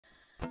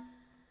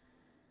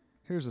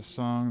Here's a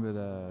song that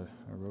I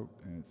wrote,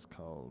 and it's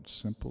called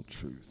Simple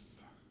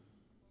Truth.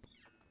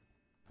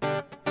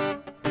 Woke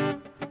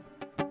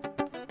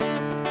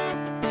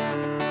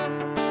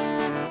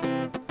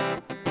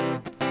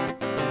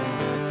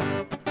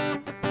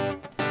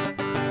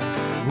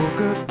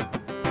up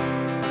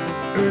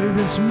early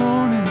this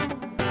morning,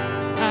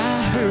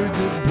 I heard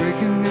the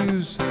breaking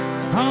news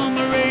on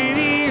the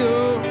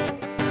radio.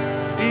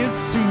 It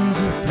seems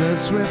a flood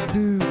swept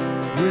through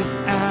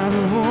without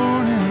a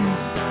warning.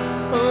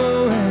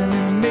 Oh, and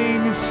it made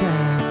me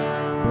sad,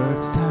 but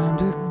it's time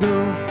to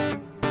go.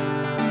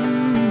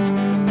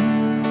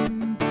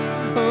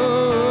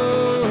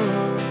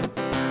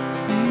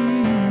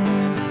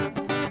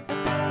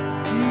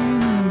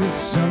 The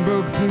sun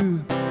broke through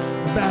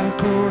about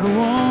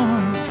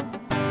 1:15.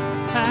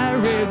 I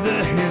read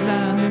the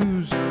headline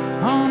news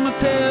on my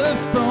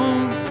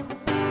telephone.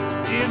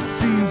 It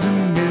seems the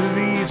Middle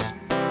East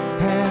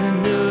had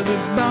another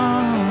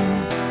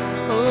bomb.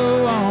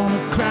 Oh, on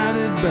a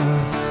crowded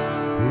bus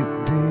it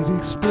did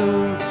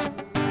explode.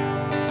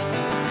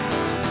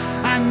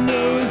 I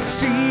know it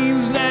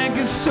seems like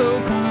it's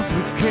so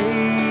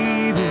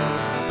complicated.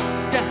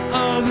 Got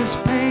all this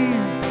pain,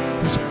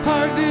 it's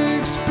hard to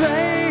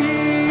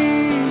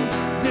explain.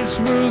 This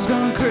world's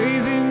gone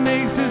crazy,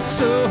 makes it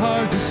so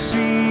hard to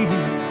see.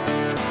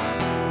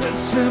 The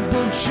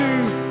simple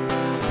truth,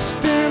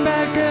 stand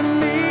back at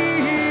me.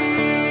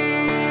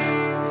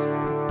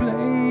 The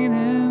plain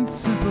and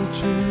simple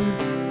truth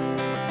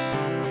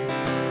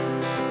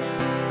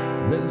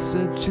that'll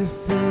set you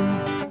free.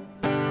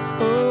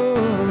 Oh,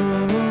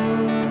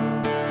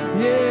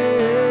 yeah.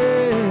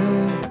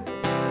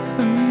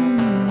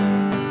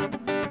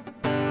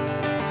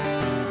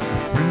 A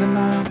friend of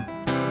mine,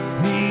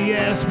 he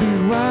asked me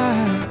why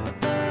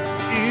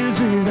is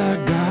it our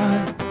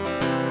God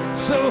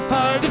so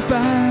hard to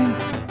find?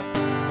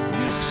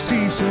 You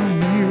see so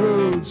many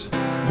roads,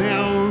 they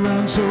all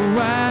run so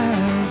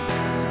wide.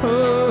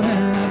 Oh,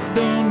 and I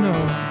don't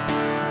know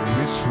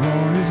which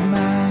one is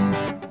mine.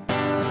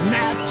 And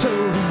I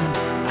told him,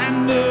 I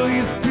know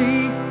you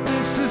think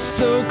this is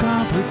so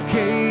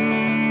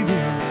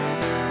complicated.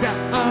 Got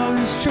all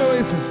these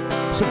choices,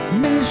 so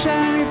many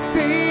shiny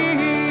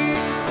things.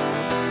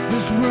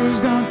 This world's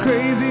gone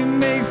crazy,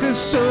 makes it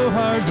so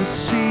hard to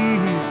see.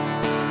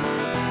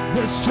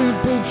 The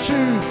simple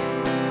truth,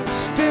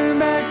 stand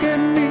back at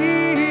me.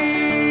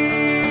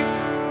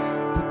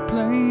 The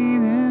plain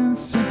and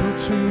simple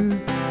truth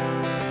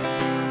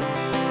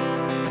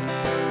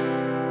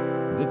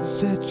that'll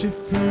set you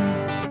free.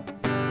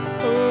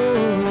 Oh,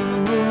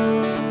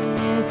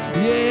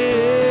 yeah.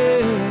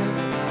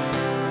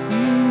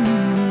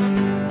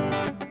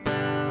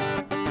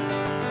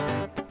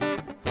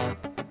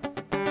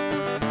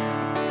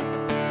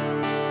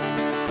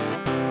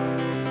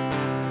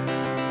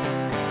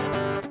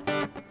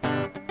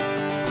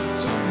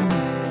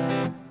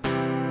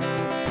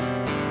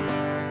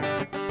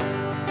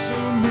 So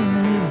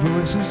many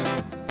voices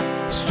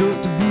stroke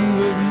the view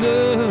of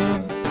love.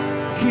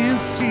 Can't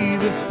see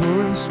the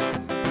forest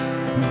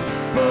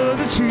for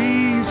the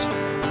trees.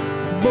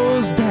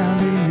 Boils down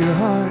to your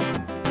heart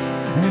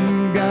and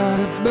God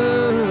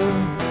above.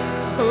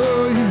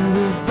 Oh, you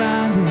will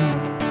find Him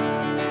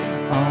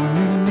on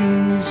your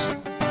knees.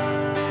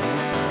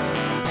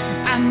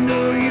 I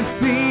know you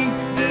think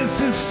this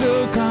is so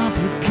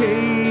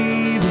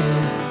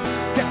complicated.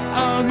 Got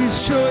all these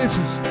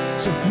choices,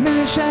 so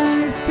many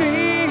shiny things.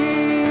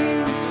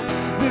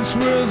 This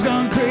world's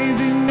gone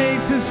crazy,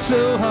 makes it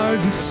so hard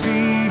to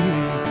see.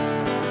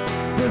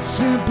 The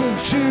simple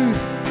truth,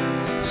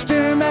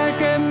 stare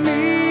back at me.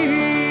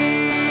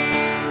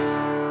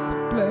 The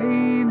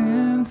plain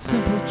and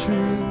simple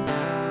truth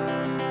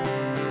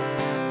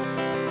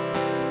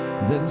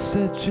that'll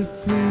set you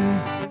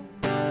free.